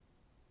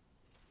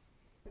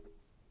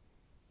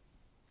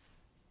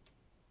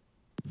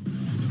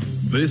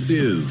This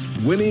is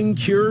Winning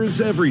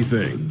Cures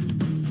Everything.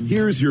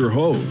 Here's your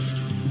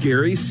host,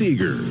 Gary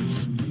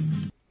Seegers.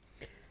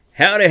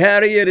 Howdy,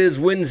 howdy. It is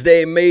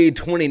Wednesday, May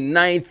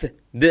 29th.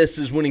 This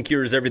is Winning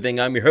Cures Everything.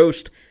 I'm your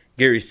host,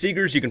 Gary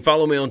Seegers. You can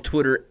follow me on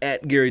Twitter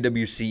at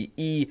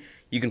GaryWCE.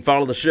 You can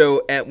follow the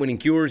show at Winning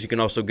Cures. You can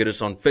also get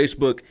us on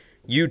Facebook,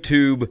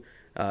 YouTube,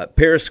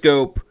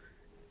 Periscope,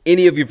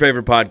 any of your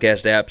favorite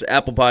podcast apps,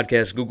 Apple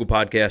Podcasts, Google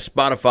Podcasts,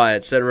 Spotify,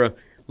 etc.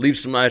 Leave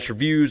some nice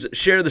reviews.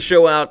 Share the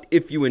show out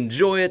if you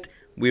enjoy it.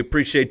 We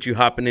appreciate you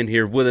hopping in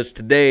here with us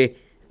today.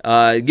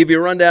 Give you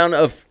a rundown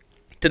of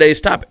today's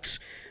topics.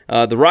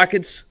 The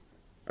Rockets,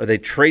 are they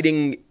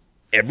trading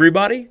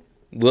everybody?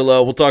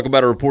 We'll talk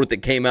about a report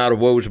that came out of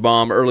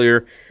Wojbaum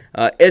earlier.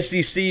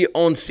 SEC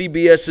on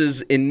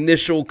CBS's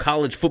initial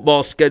college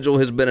football schedule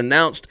has been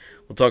announced.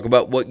 We'll talk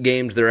about what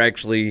games they're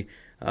actually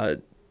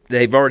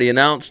they've already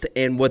announced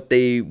and what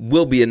they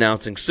will be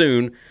announcing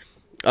soon.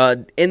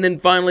 And then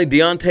finally,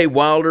 Deontay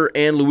Wilder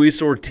and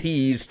Luis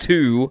Ortiz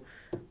II.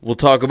 We'll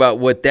talk about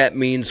what that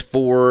means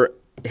for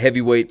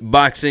heavyweight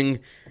boxing.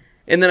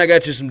 And then I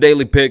got you some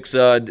daily picks,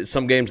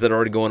 some games that are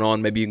already going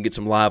on. Maybe you can get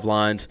some live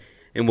lines,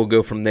 and we'll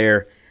go from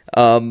there.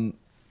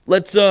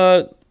 Let's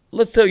tell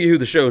you who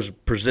the show is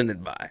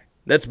presented by.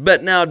 That's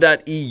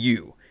betnow.eu.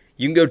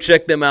 You can go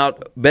check them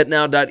out,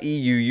 betnow.eu.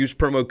 Use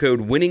promo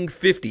code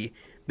WINNING50.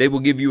 They will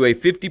give you a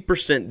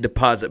 50%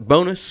 deposit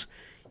bonus.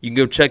 You can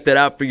go check that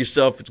out for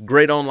yourself. It's a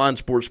great online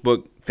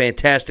sportsbook,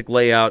 fantastic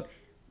layout,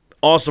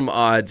 awesome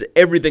odds.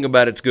 Everything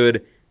about it's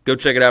good. Go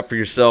check it out for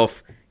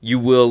yourself. You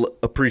will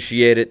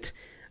appreciate it.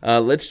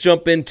 Let's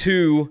jump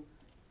into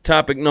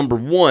topic number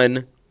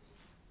one.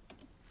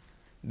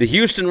 The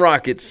Houston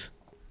Rockets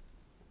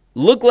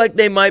look like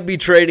they might be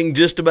trading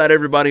just about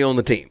everybody on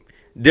the team.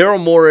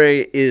 Daryl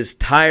Morey is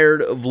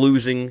tired of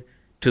losing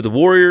to the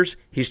Warriors.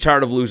 He's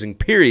tired of losing,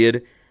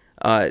 period.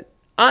 I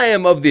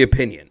am of the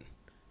opinion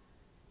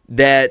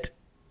that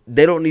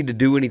they don't need to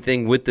do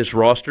anything with this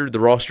roster. The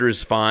roster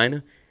is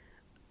fine.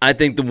 I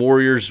think the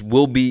Warriors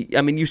will be,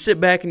 you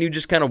sit back and you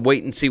just kind of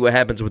wait and see what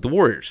happens with the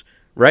Warriors,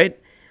 right?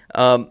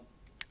 Adrian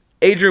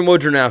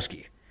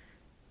Wojnarowski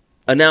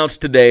announced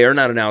today, or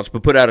not announced,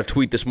 but put out a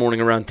tweet this morning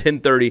around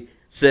 10:30,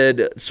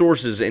 said,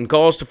 sources and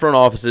calls to front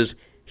offices,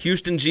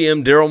 Houston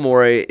GM Daryl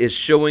Morey is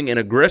showing an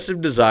aggressive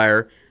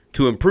desire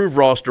to improve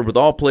roster with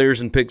all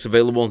players and picks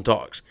available in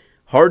talks.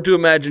 Hard to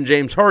imagine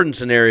James Harden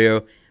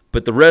scenario,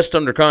 but the rest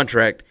under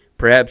contract,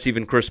 perhaps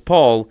even Chris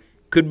Paul,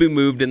 could be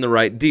moved in the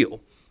right deal.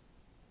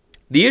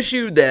 The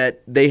issue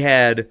that they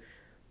had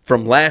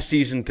from last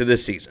season to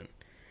this season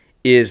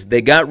is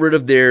they got rid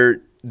of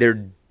their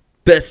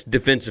best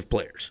defensive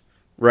players,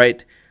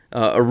 right?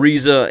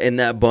 Ariza and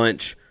that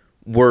bunch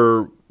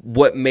were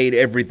what made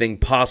everything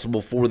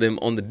possible for them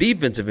on the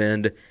defensive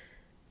end.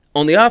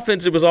 On the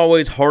offense, it was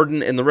always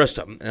Harden and the rest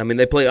of them.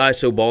 They play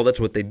iso ball. That's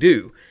what they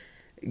do.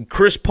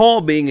 Chris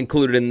Paul being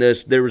included in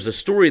this, there was a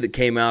story that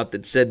came out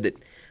that said that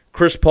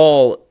Chris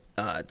Paul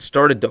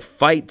started to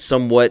fight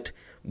somewhat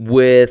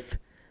with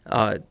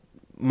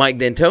Mike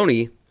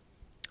D'Antoni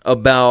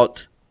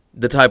about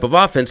the type of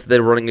offense that they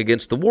were running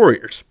against the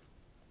Warriors.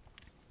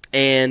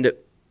 And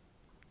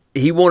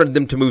he wanted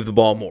them to move the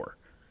ball more,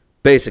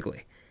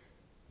 basically.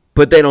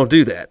 But they don't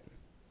do that.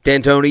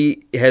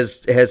 D'Antoni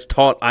has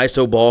taught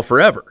iso ball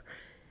forever.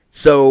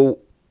 So,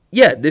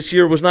 yeah, this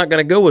year was not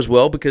going to go as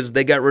well because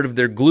they got rid of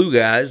their glue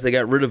guys. They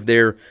got rid of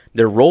their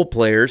role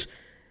players.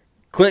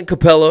 Clint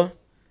Capella,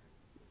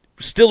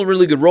 still a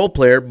really good role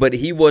player, but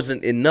he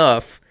wasn't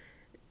enough.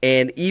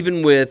 And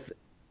even with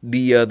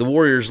the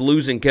Warriors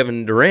losing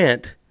Kevin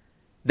Durant,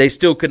 they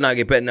still could not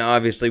get better. Now,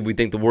 obviously, we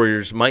think the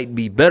Warriors might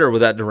be better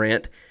without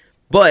Durant,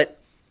 but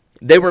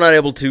they were not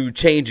able to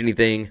change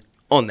anything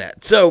on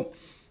that. So,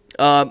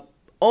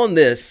 on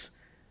this,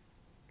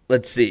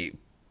 let's see.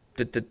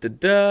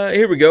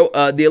 Here we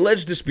go. The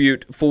alleged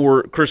dispute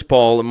for Chris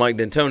Paul and Mike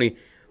D'Antoni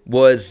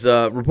was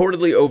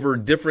reportedly over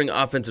differing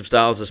offensive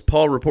styles as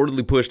Paul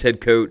reportedly pushed head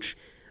coach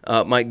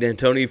Mike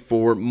D'Antoni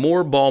for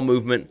more ball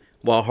movement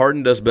while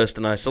Harden does best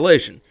in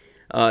isolation.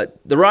 The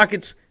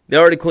Rockets, they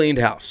already cleaned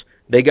house.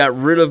 They got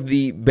rid of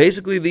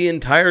basically the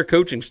entire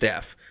coaching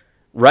staff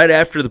right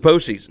after the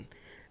postseason.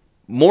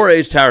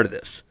 Morey's tired of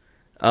this.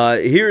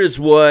 Here is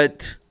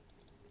what,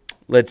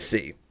 let's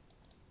see.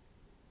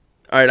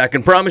 All right, I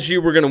can promise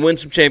you we're going to win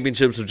some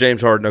championships with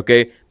James Harden,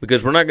 okay?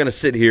 Because we're not going to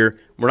sit here.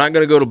 We're not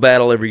going to go to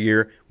battle every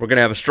year. We're going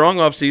to have a strong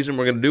offseason.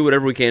 We're going to do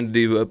whatever we can to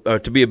do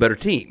to be a better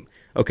team,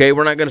 okay?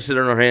 We're not going to sit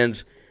on our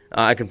hands.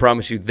 I can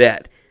promise you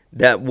that.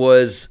 That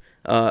was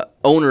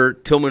owner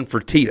Tillman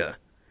Fertitta.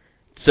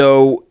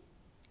 So,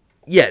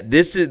 yeah,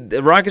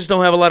 the Rockets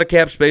don't have a lot of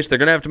cap space. They're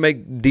going to have to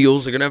make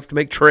deals. They're going to have to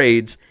make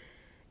trades.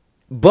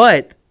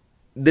 But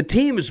the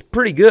team is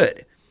pretty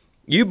good.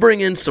 You bring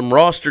in some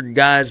roster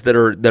guys that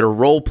are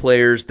role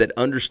players that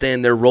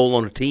understand their role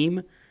on a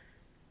team,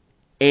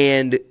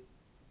 and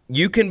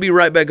you can be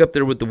right back up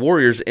there with the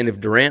Warriors. And if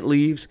Durant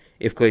leaves,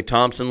 if Klay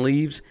Thompson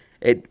leaves,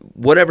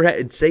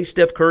 say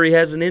Steph Curry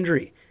has an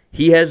injury.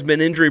 He has been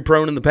injury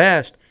prone in the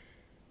past.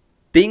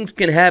 Things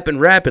can happen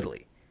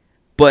rapidly.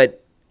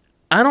 But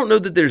I don't know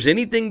that there's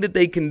anything that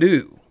they can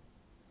do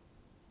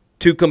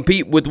to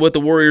compete with what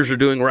the Warriors are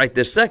doing right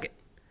this second.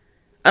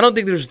 I don't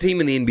think there's a team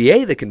in the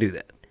NBA that can do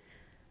that.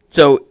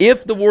 So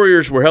if the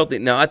Warriors were healthy,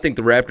 now I think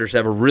the Raptors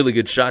have a really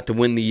good shot to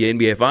win the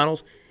NBA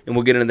Finals, and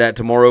we'll get into that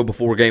tomorrow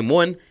before Game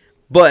 1.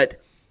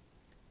 But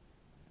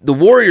the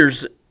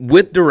Warriors,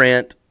 with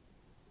Durant,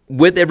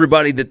 with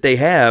everybody that they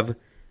have,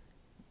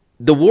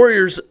 the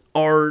Warriors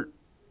are,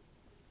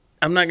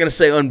 I'm not going to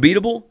say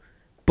unbeatable,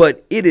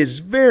 but it is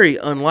very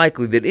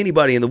unlikely that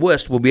anybody in the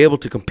West will be able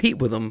to compete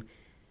with them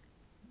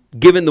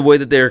given the way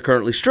that they are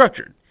currently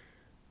structured.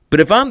 But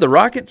if I'm the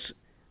Rockets,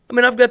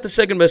 I've got the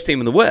second best team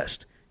in the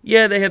West.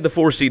 Yeah, they had the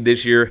 4 seed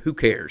this year. Who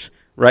cares,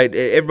 right?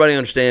 Everybody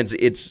understands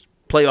it's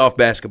playoff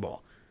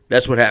basketball.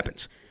 That's what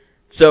happens.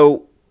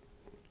 So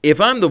if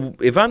I'm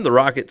the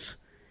Rockets,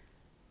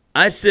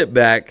 I sit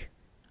back.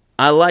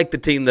 I like the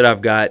team that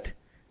I've got.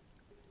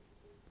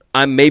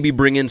 I maybe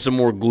bring in some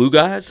more glue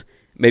guys.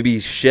 Maybe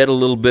shed a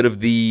little bit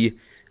of the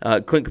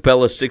Clint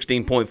Capella,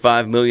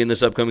 $16.5 million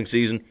this upcoming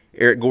season.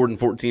 Eric Gordon,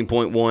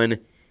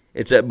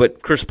 $14.1.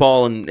 But Chris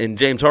Paul and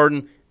James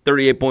Harden,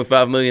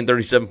 $38.5 million,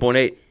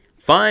 $37.8.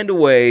 Find a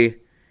way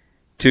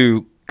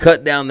to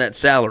cut down that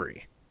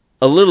salary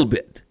a little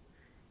bit,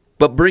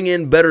 but bring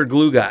in better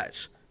glue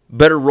guys,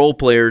 better role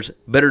players,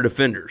 better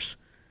defenders.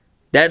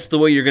 That's the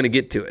way you're going to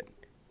get to it.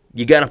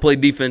 You got to play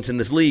defense in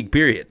this league,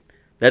 period.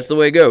 That's the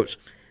way it goes.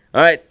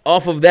 All right,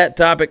 off of that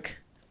topic,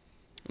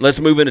 let's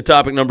move into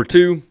topic number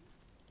 2.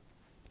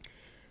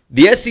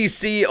 The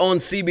SEC on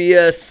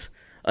CBS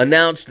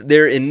announced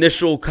their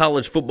initial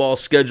college football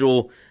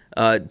schedule,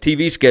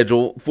 TV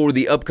schedule for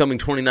the upcoming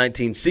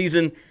 2019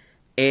 season,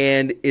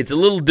 and it's a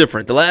little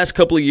different. The last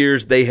couple of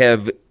years, they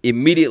have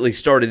immediately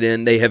started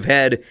in. They have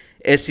had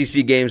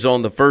SEC games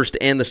on the first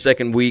and the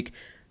second week.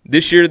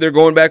 This year, they're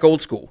going back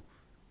old school.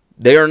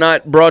 They are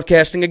not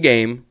broadcasting a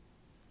game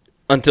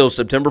until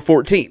September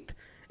 14th,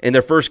 and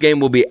their first game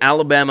will be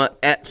Alabama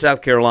at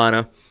South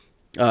Carolina.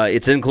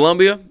 It's in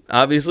Columbia,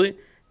 obviously.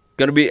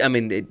 Going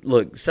to be,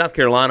 look, South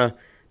Carolina,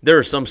 there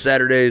are some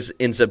Saturdays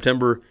in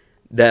September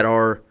that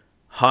are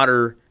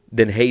hotter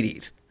than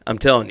Hades. I'm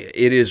telling you,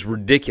 it is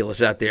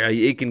ridiculous out there.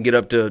 It can get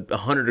up to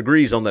 100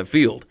 degrees on that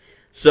field.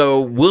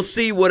 So we'll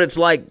see what it's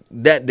like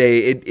that day.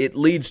 It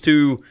leads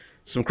to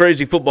some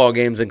crazy football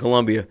games in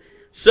Columbia.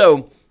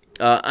 So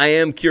I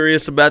am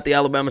curious about the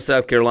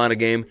Alabama-South Carolina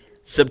game.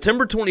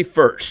 September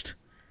 21st,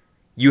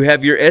 you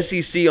have your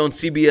SEC on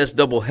CBS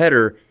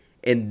doubleheader,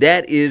 and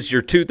that is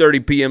your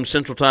 2:30 p.m.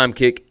 Central Time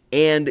kick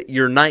and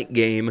your night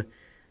game.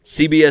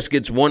 CBS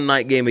gets one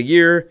night game a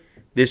year.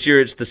 This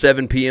year it's the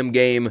 7 p.m.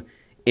 game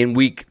in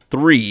Week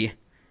 3,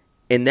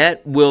 and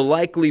that will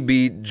likely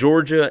be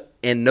Georgia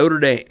and Notre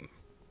Dame.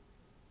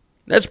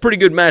 That's a pretty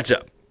good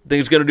matchup. I think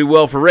it's going to do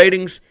well for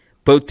ratings.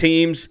 Both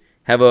teams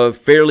have a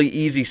fairly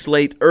easy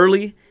slate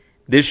early.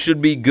 This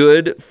should be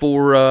good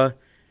for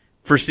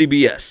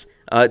CBS.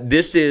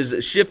 This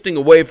is shifting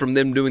away from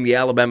them doing the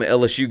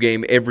Alabama-LSU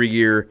game every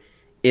year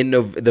in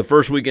the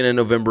first weekend in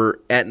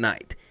November at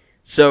night.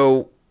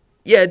 So,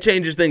 yeah, it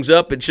changes things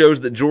up. It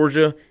shows that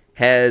Georgia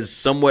has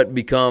somewhat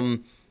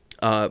become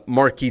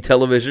marquee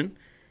television,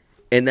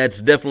 and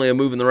that's definitely a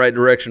move in the right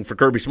direction for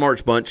Kirby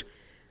Smart's bunch.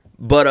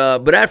 But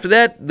after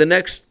that, the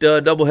next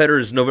doubleheader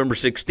is November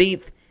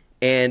 16th,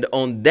 and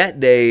on that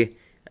day,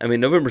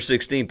 November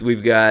 16th,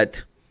 we've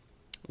got,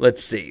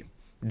 let's see,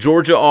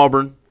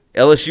 Georgia-Auburn,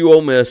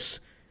 LSU-Ole Miss,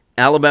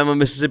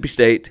 Alabama-Mississippi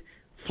State,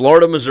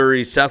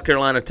 Florida-Missouri, South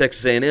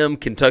Carolina-Texas A&M,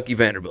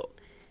 Kentucky-Vanderbilt.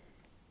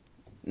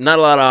 Not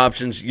a lot of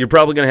options. You're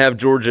probably going to have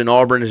Georgia and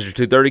Auburn as your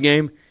 2:30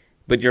 game,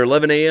 but your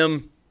 11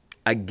 a.m.,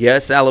 I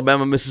guess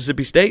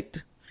Alabama-Mississippi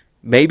State,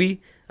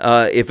 maybe.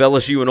 If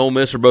LSU and Ole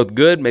Miss are both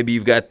good, maybe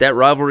you've got that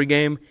rivalry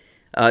game.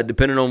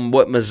 Depending on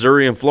what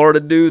Missouri and Florida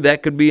do,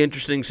 that could be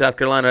interesting. South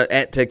Carolina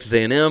at Texas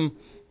A&M,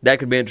 that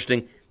could be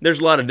interesting. There's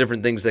a lot of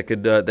different things that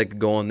could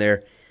go on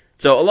there.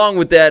 So along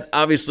with that,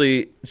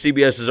 obviously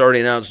CBS has already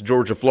announced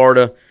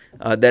Georgia-Florida.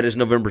 That is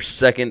November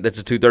 2nd. That's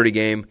a 2:30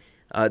 game.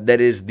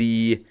 That is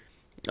the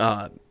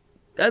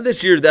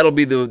this year that'll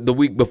be the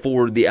week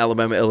before the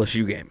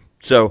Alabama-LSU game.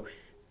 So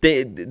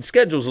the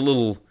schedule's a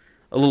little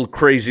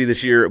crazy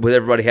this year with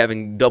everybody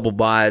having double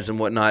buys and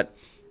whatnot,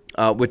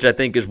 which I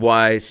think is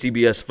why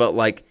CBS felt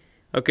like,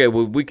 okay,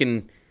 well we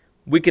can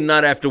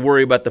not have to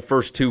worry about the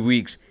first 2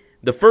 weeks.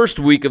 The first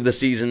week of the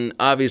season,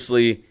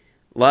 obviously,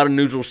 a lot of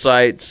neutral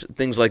sites,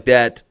 things like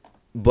that.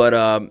 But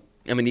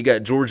you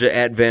got Georgia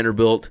at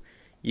Vanderbilt,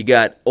 you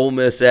got Ole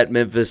Miss at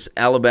Memphis,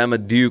 Alabama,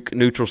 Duke,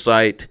 neutral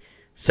site,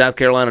 South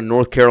Carolina,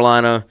 North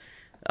Carolina,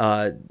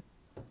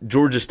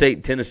 Georgia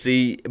State,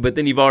 Tennessee, but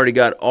then you've already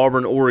got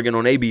Auburn, Oregon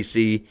on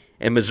ABC,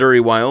 and Missouri,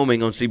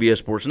 Wyoming on CBS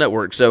Sports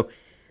Network. So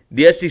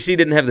the SEC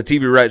didn't have the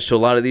TV rights to a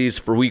lot of these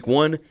for Week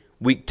 1.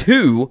 Week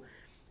 2,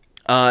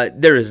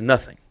 there is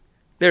nothing.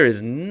 There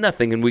is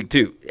nothing in Week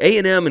 2.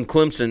 A&M and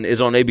Clemson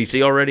is on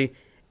ABC already.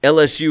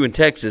 LSU and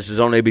Texas is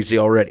on ABC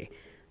already.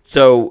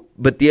 So,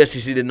 but the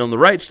SEC didn't own the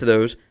rights to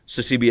those,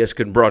 so CBS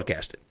couldn't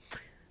broadcast it.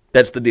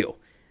 That's the deal.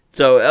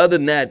 So other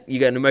than that, you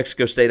got New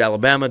Mexico State,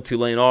 Alabama,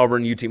 Tulane,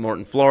 Auburn, UT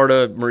Martin,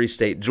 Florida, Murray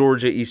State,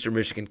 Georgia, Eastern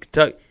Michigan,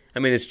 Kentucky. I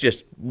mean, it's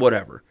just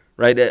whatever,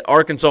 right?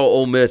 Arkansas,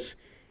 Ole Miss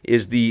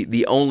is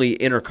the only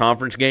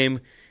interconference game.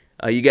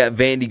 You got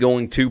Vandy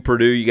going to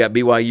Purdue. You got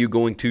BYU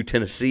going to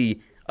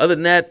Tennessee. Other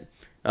than that,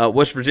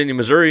 West Virginia,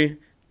 Missouri,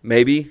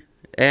 maybe.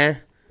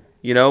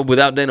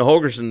 Without Dana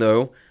Holgorsen,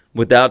 though,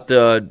 without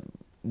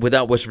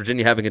West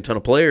Virginia having a ton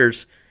of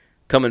players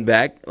coming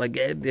back,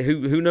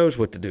 who knows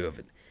what to do with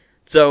it.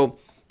 So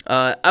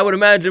I would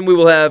imagine we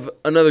will have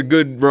another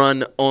good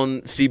run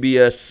on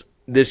CBS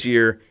this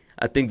year.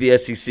 I think the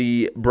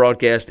SEC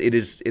broadcast, it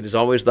is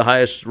always the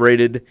highest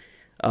rated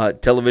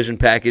television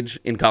package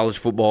in college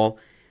football.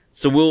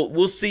 So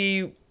we'll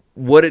see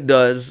what it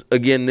does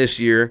again this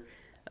year.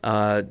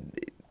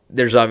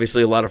 There's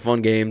obviously a lot of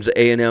fun games,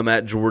 A&M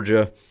at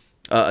Georgia,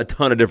 a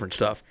ton of different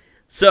stuff.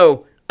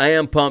 So I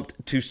am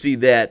pumped to see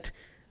that.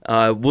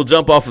 We'll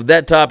jump off of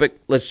that topic.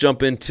 Let's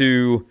jump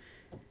into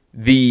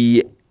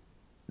the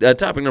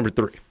topic number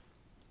 3.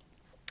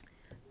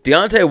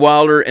 Deontay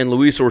Wilder and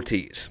Luis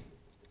Ortiz.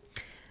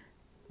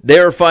 They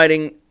are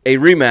fighting a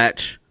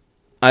rematch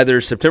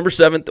either September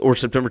 7th or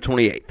September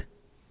 28th.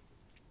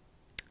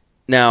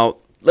 Now,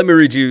 let me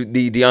read you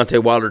the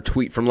Deontay Wilder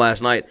tweet from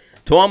last night.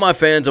 To all my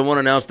fans, I want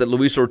to announce that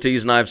Luis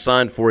Ortiz and I have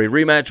signed for a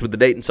rematch with the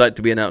date and site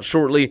to be announced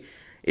shortly.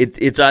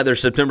 It's either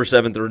September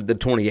 7th or the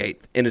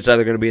 28th, and it's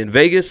either going to be in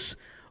Vegas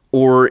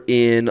or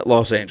in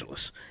Los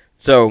Angeles.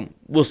 So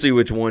we'll see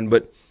which one,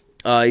 but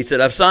he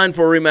said, I've signed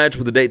for a rematch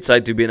with the date and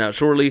site to be announced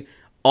shortly.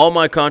 All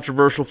my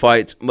controversial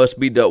fights must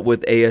be dealt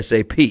with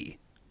ASAP.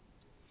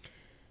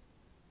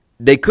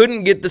 They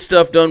couldn't get the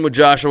stuff done with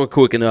Joshua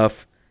quick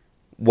enough.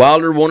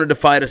 Wilder wanted to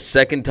fight a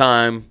second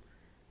time,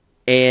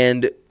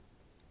 and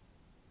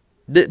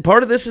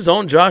part of this is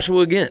on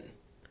Joshua again.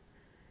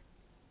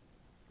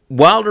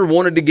 Wilder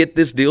wanted to get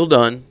this deal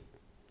done.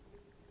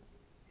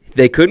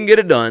 They couldn't get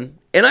it done,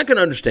 and I can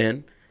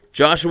understand.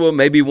 Joshua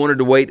maybe wanted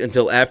to wait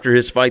until after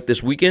his fight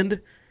this weekend,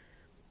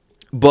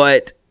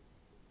 but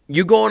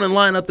you go on and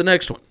line up the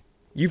next one.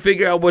 You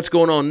figure out what's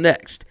going on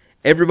next.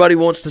 Everybody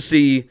wants to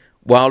see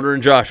Wilder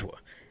and Joshua.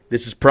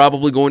 This is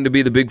probably going to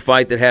be the big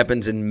fight that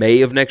happens in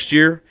May of next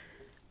year,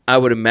 I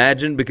would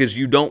imagine, because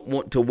you don't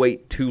want to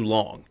wait too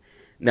long.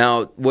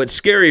 Now, what's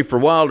scary for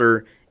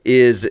Wilder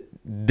is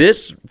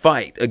this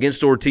fight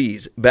against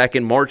Ortiz back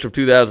in March of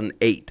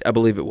 2008, I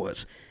believe it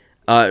was.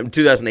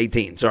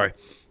 2018, sorry.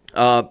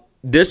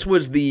 This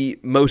was the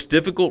most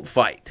difficult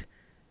fight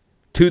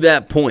to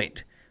that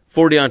point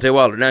for Deontay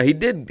Wilder. Now,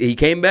 he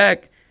came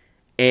back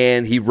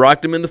and he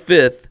rocked him in the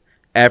 5th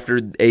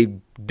after a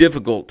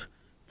difficult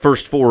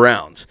first 4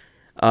 rounds.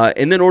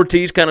 And then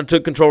Ortiz kind of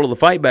took control of the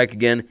fight back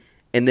again,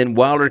 and then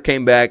Wilder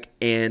came back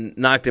and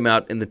knocked him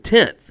out in the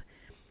 10th.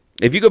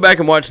 If you go back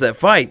and watch that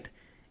fight,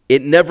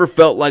 it never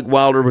felt like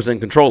Wilder was in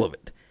control of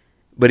it.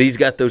 But he's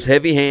got those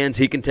heavy hands.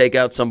 He can take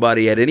out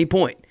somebody at any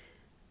point.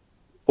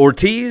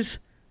 Ortiz,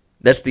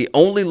 that's the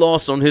only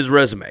loss on his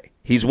resume.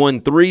 He's won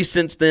 3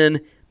 since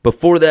then.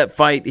 Before that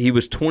fight, he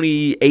was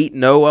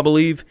 28-0, I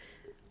believe.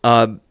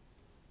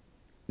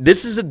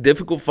 This is a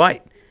difficult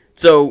fight.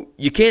 So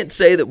you can't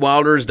say that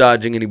Wilder is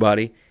dodging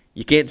anybody.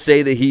 You can't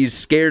say that he's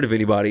scared of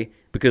anybody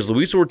because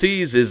Luis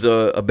Ortiz is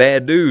a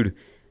bad dude.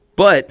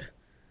 But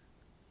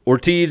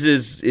Ortiz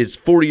is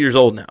 40 years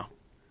old now.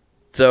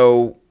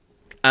 So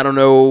I don't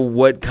know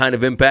what kind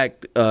of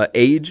impact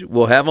age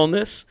will have on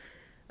this.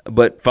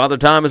 But Father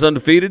Time is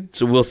undefeated,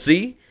 so we'll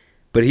see.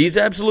 But he's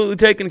absolutely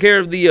taken care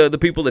of the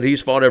people that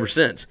he's fought ever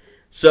since.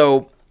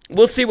 So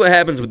we'll see what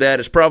happens with that.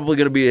 It's probably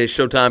going to be a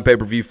Showtime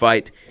pay-per-view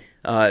fight.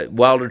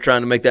 Wilder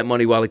trying to make that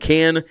money while he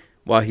can,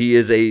 while he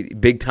is a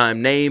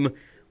big-time name.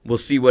 We'll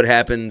see what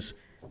happens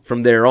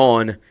from there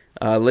on.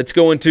 Let's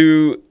go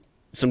into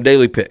some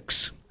daily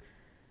picks.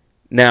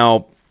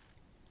 Now,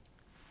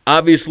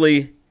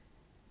 obviously,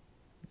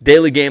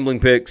 daily gambling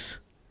picks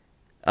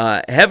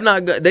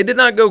they did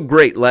not go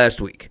great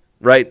last week,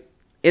 right?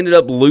 Ended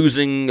up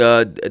losing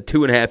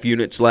 2.5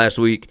 units last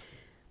week.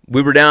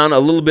 We were down a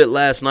little bit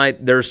last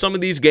night. There are some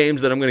of these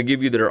games that I'm going to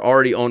give you that are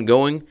already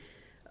ongoing,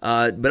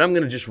 but I'm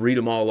going to just read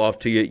them all off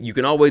to you. You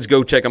can always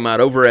go check them out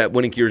over at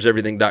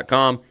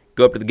winningcureseverything.com.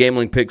 Go up to the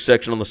gambling picks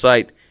section on the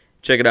site.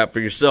 Check it out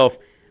for yourself.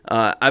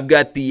 I've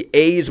got the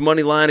A's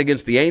money line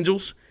against the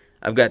Angels.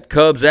 I've got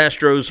Cubs,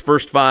 Astros,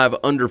 first 5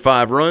 under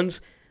 5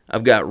 runs.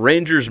 I've got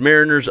Rangers,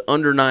 Mariners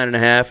under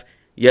 9.5.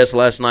 Yes,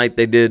 last night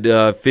they did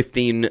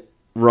 15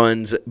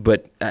 runs,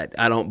 but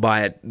I don't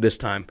buy it this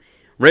time.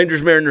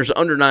 Rangers, Mariners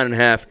under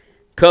 9.5.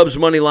 Cubs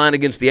money line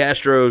against the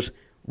Astros.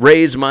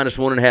 Rays minus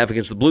 1.5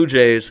 against the Blue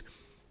Jays.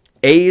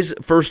 A's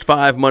first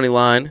 5 money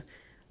line.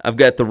 I've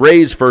got the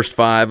Rays first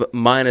 5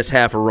 minus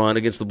 0.5 run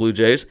against the Blue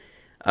Jays.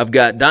 I've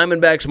got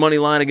Diamondbacks money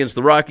line against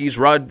the Rockies,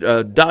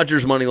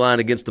 Dodgers money line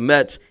against the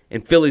Mets,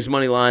 and Phillies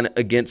money line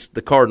against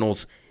the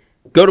Cardinals.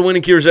 Go to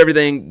Winning Cures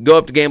Everything. Go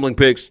up to Gambling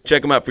Picks.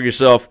 Check them out for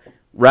yourself.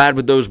 Ride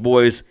with those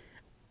boys.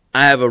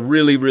 I have a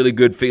really, really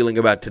good feeling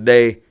about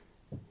today.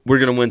 We're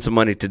going to win some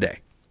money today.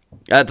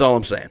 That's all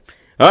I'm saying.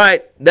 All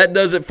right, that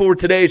does it for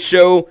today's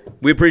show.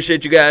 We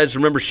appreciate you guys.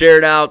 Remember, share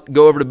it out.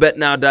 Go over to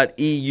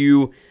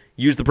betnow.eu.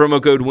 Use the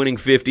promo code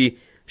winning50.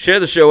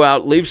 Share the show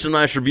out. Leave some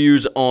nice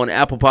reviews on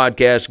Apple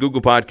Podcasts,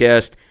 Google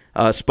Podcasts,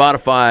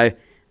 Spotify.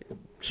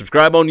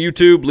 Subscribe on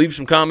YouTube. Leave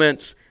some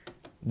comments.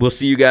 We'll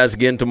see you guys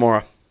again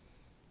tomorrow.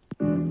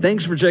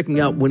 Thanks for checking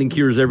out Winning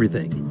Cures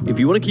Everything. If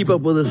you want to keep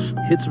up with us,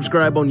 hit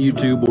subscribe on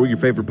YouTube or your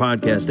favorite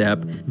podcast app.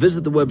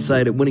 Visit the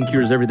website at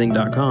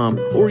winningcureseverything.com,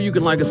 or you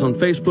can like us on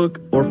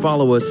Facebook or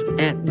follow us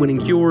at Winning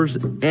Cures,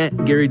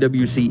 at Gary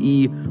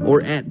WCE,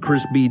 or at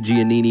Chris B.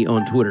 Giannini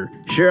on Twitter.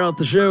 Share out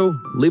the show,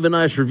 leave a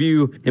nice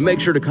review, and make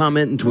sure to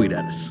comment and tweet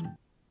at us.